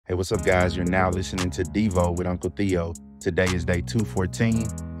Hey, what's up, guys? You're now listening to Devo with Uncle Theo. Today is day 214,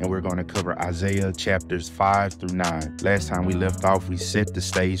 and we're going to cover Isaiah chapters 5 through 9. Last time we left off, we set the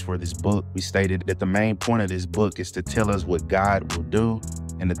stage for this book. We stated that the main point of this book is to tell us what God will do,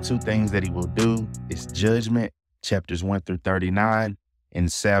 and the two things that he will do is judgment, chapters 1 through 39,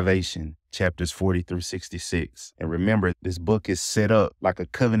 and salvation, chapters 40 through 66. And remember, this book is set up like a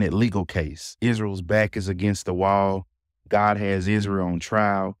covenant legal case. Israel's back is against the wall. God has Israel on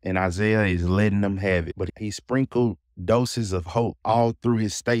trial, and Isaiah is letting them have it. But he sprinkled doses of hope all through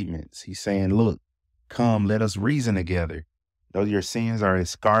his statements. He's saying, look, come, let us reason together. Though your sins are as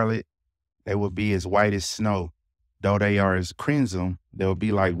scarlet, they will be as white as snow. Though they are as crimson, they'll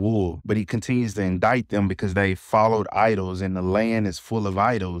be like wool. But he continues to indict them because they followed idols, and the land is full of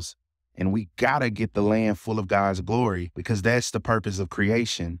idols. And we gotta get the land full of God's glory, because that's the purpose of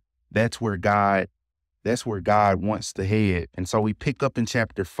creation. That's where God wants to head. And so we pick up in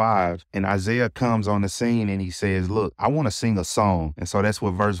chapter 5, and Isaiah comes on the scene and he says, look, I want to sing a song. And so that's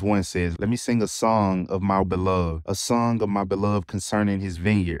what verse 1 says. Let me sing a song of my beloved, a song of my beloved concerning his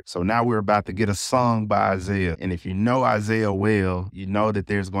vineyard. So now we're about to get a song by Isaiah. And if you know Isaiah well, you know that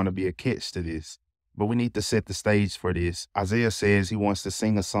there's going to be a catch to this. But we need to set the stage for this. Isaiah says he wants to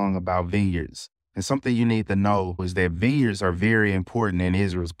sing a song about vineyards. And something you need to know is that vineyards are very important in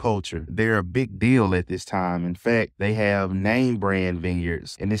Israel's culture. They're a big deal at this time. In fact, they have name brand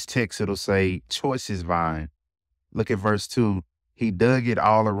vineyards. In this text, it'll say choicest vine. Look at verse 2. He dug it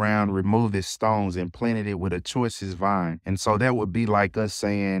all around, removed its stones, and planted it with a choicest vine. And so that would be like us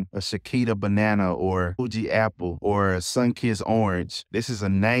saying a Chiquita banana or Fuji apple or a sun-kissed orange. This is a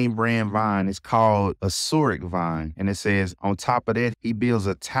name brand vine. It's called a Suric vine. And it says on top of that, he builds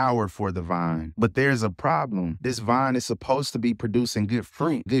a tower for the vine. But there's a problem. This vine is supposed to be producing good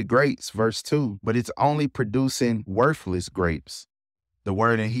fruit, good grapes, verse 2, but it's only producing worthless grapes. The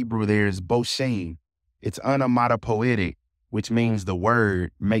word in Hebrew there is boshin. It's onomatopoetic, which means the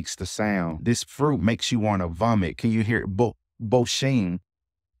word makes the sound. This fruit makes you want to vomit. Can you hear it? Boshin.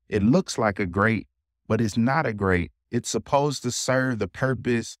 It looks like a grape, but it's not a grape. It's supposed to serve the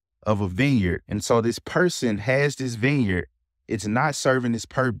purpose of a vineyard. And so this person has this vineyard. It's not serving its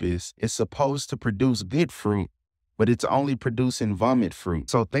purpose. It's supposed to produce good fruit, but it's only producing vomit fruit.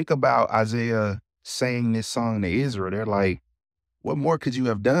 So think about Isaiah saying this song to Israel. They're like, what more could you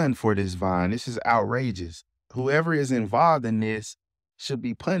have done for this vine? This is outrageous. Whoever is involved in this should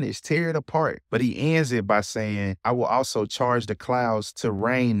be punished, tear it apart. But he ends it by saying, I will also charge the clouds to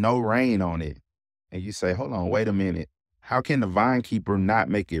rain no rain on it. And you say, hold on, wait a minute. How can the vine keeper not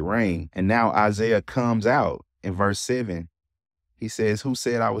make it rain? And now Isaiah comes out in verse 7. He says, who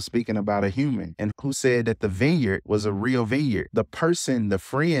said I was speaking about a human? And who said that the vineyard was a real vineyard? The person, the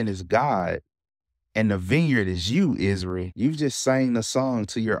friend is God. And the vineyard is you, Israel. You've just sang the song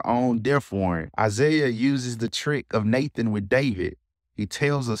to your own death warrant. Isaiah uses the trick of Nathan with David. He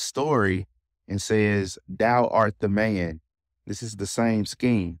tells a story and says, thou art the man. This is the same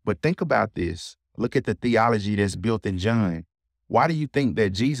scheme. But think about this. Look at the theology that's built in John. Why do you think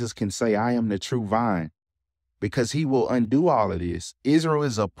that Jesus can say, I am the true vine? Because he will undo all of this. Israel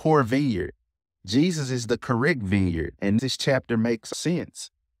is a poor vineyard. Jesus is the correct vineyard. And this chapter makes sense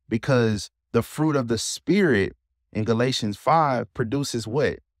because the fruit of the Spirit in Galatians 5 produces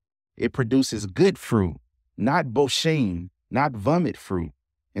what? It produces good fruit, not boshin, not vomit fruit.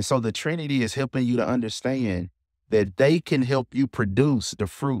 And so the Trinity is helping you to understand that they can help you produce the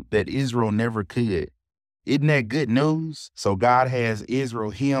fruit that Israel never could. Isn't that good news? So God has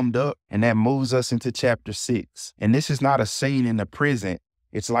Israel hemmed up, and that moves us into chapter 6. And this is not a scene in the present.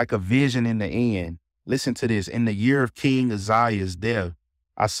 It's like a vision in the end. Listen to this. In the year of King Uzziah's death,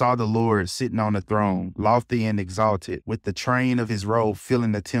 I saw the Lord sitting on the throne, lofty and exalted, with the train of his robe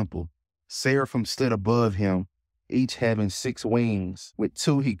filling the temple. Seraphim stood above him, each having 6 wings. With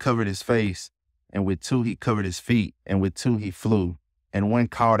 2 he covered his face, and with 2 he covered his feet, and with 2 he flew. And one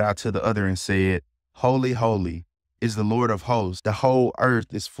called out to the other and said, Holy, holy is the Lord of hosts. The whole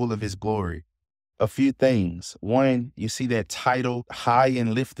earth is full of his glory. A few things. One, you see that title, high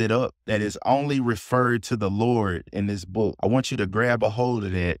and lifted up, that is only referred to the Lord in this book. I want you to grab a hold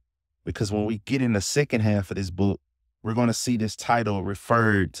of that, because when we get in the second half of this book, we're going to see this title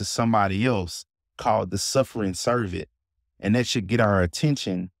referred to somebody else called the suffering servant. And that should get our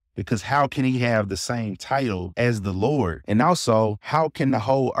attention, because how can he have the same title as the Lord? And also, how can the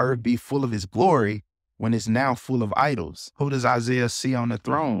whole earth be full of his glory when it's now full of idols? Who does Isaiah see on the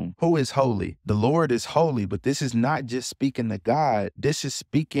throne? Who is holy? The Lord is holy, but this is not just speaking to God. This is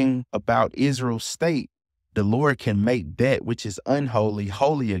speaking about Israel's state. The Lord can make that which is unholy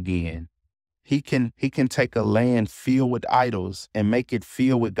holy again. He can take a land filled with idols and make it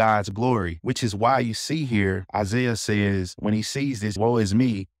filled with God's glory, which is why you see here, Isaiah says, when he sees this, woe is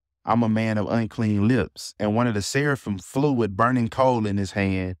me, I'm a man of unclean lips. And one of the seraphim flew with burning coal in his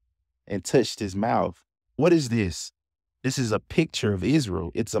hand and touched his mouth. What is this? This is a picture of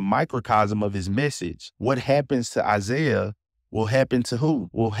Israel. It's a microcosm of his message. What happens to Isaiah will happen to who?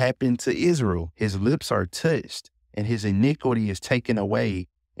 Will happen to Israel. His lips are touched and his iniquity is taken away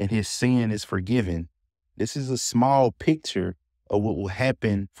and his sin is forgiven. This is a small picture of what will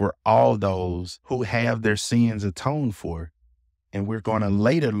happen for all those who have their sins atoned for. And we're going to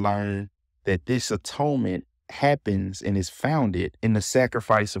later learn that this atonement happens and is founded in the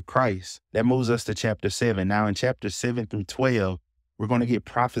sacrifice of Christ. That moves us to chapter 7. Now in chapter 7 through 12, we're going to get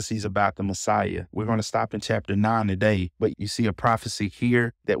prophecies about the Messiah. We're going to stop in chapter 9 today, but you see a prophecy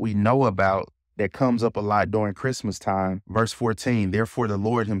here that we know about that comes up a lot during Christmas time. Verse 14, therefore the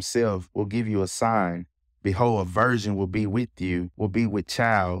Lord himself will give you a sign. Behold, a virgin will be with you, will be with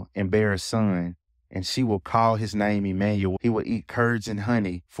child and bear a son. And she will call his name Emmanuel. He will eat curds and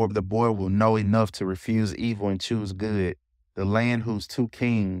honey, for the boy will know enough to refuse evil and choose good. The land whose two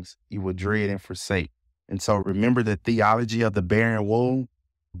kings you will dread and forsake. And so remember the theology of the barren womb?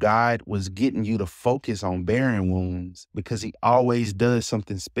 God was getting you to focus on barren wombs because he always does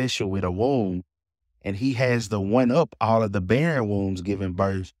something special with a womb. And he has the one up all of the barren wombs giving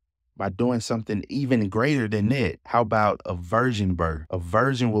birth by doing something even greater than that. How about a virgin birth? A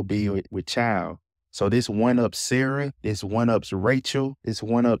virgin will be with child. So this one-ups Sarah, this one-ups Rachel, this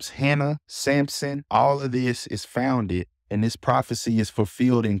one-ups Hannah, Samson, all of this is founded, and this prophecy is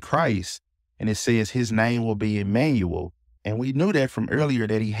fulfilled in Christ. And it says his name will be Emmanuel. And we knew that from earlier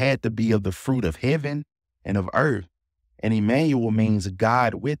that he had to be of the fruit of heaven and of earth. And Emmanuel means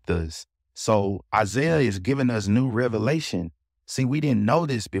God with us. So Isaiah is giving us new revelation. See, we didn't know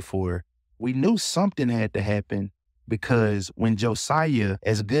this before. We knew something had to happen because when Josiah,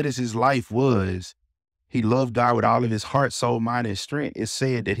 as good as his life was, he loved God with all of his heart, soul, mind, and strength. It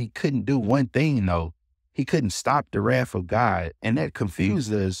said that he couldn't do one thing, though. He couldn't stop the wrath of God. And that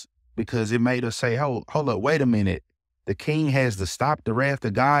confused us because it made us say, hold up, wait a minute. The king has to stop the wrath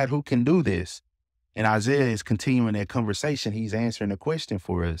of God. Who can do this? And Isaiah is continuing that conversation. He's answering a question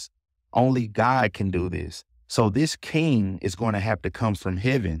for us. Only God can do this. So this king is going to have to come from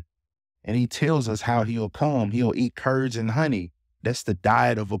heaven. And he tells us how he'll come. He'll eat curds and honey. That's the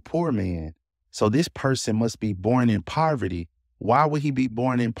diet of a poor man. So this person must be born in poverty. Why would he be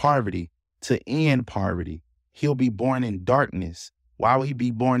born in poverty? To end poverty. He'll be born in darkness. Why would he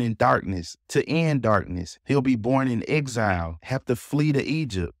be born in darkness? To end darkness. He'll be born in exile, have to flee to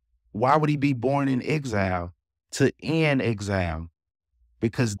Egypt. Why would he be born in exile? To end exile.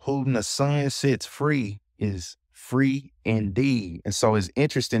 Because whom the Son sets free is free indeed. And so it's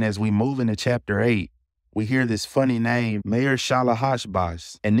interesting as we move into chapter 8, we hear this funny name, Meir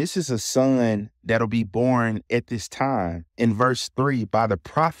Shalahashbaz. And this is a son that'll be born at this time. In verse 3, by the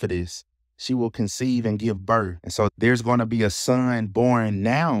prophetess, she will conceive and give birth. And so there's going to be a son born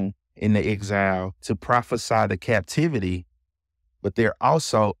now in the exile to prophesy the captivity. But there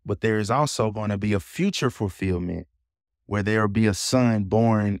is also going to be a future fulfillment where there will be a son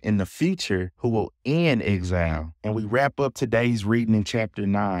born in the future who will end exile. And we wrap up today's reading in chapter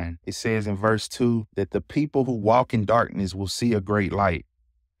 9. It says in verse 2 that the people who walk in darkness will see a great light.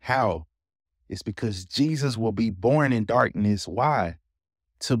 How? It's because Jesus will be born in darkness. Why?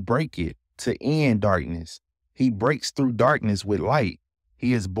 To break it, to end darkness. He breaks through darkness with light.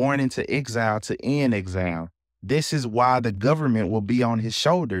 He is born into exile to end exile. This is why the government will be on his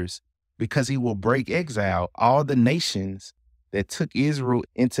shoulders, because he will break exile. All the nations that took Israel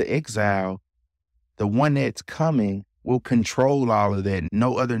into exile, the one that's coming will control all of that.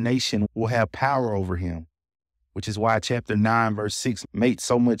 No other nation will have power over him, which is why chapter 9, verse 6 made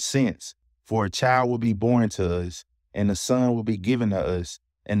so much sense. For a child will be born to us, and a son will be given to us,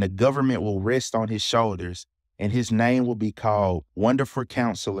 and the government will rest on his shoulders, and his name will be called Wonderful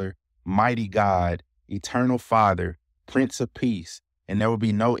Counselor, Mighty God, Eternal Father, Prince of Peace. And there will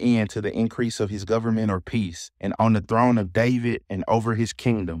be no end to the increase of his government or peace, and on the throne of David and over his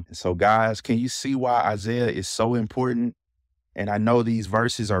kingdom. And so guys, can you see why Isaiah is so important? And I know these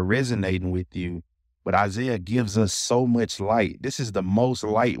verses are resonating with you, but Isaiah gives us so much light. This is the most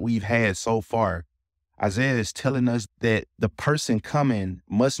light we've had so far. Isaiah is telling us that the person coming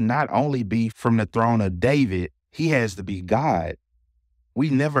must not only be from the throne of David, he has to be God.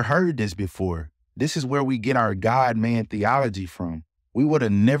 We never heard this before. This is where we get our God-man theology from. We would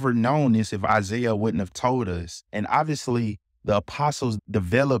have never known this if Isaiah wouldn't have told us. And obviously, the apostles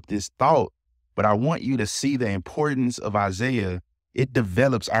developed this thought, but I want you to see the importance of Isaiah It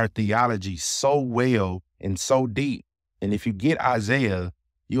develops our theology so well and so deep. And if you get Isaiah,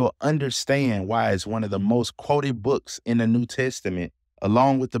 you'll understand why it's one of the most quoted books in the New Testament,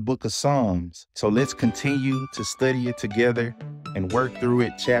 along with the book of Psalms. So let's continue to study it together and work through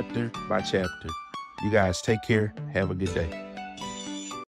it chapter by chapter. You guys take care. Have a good day.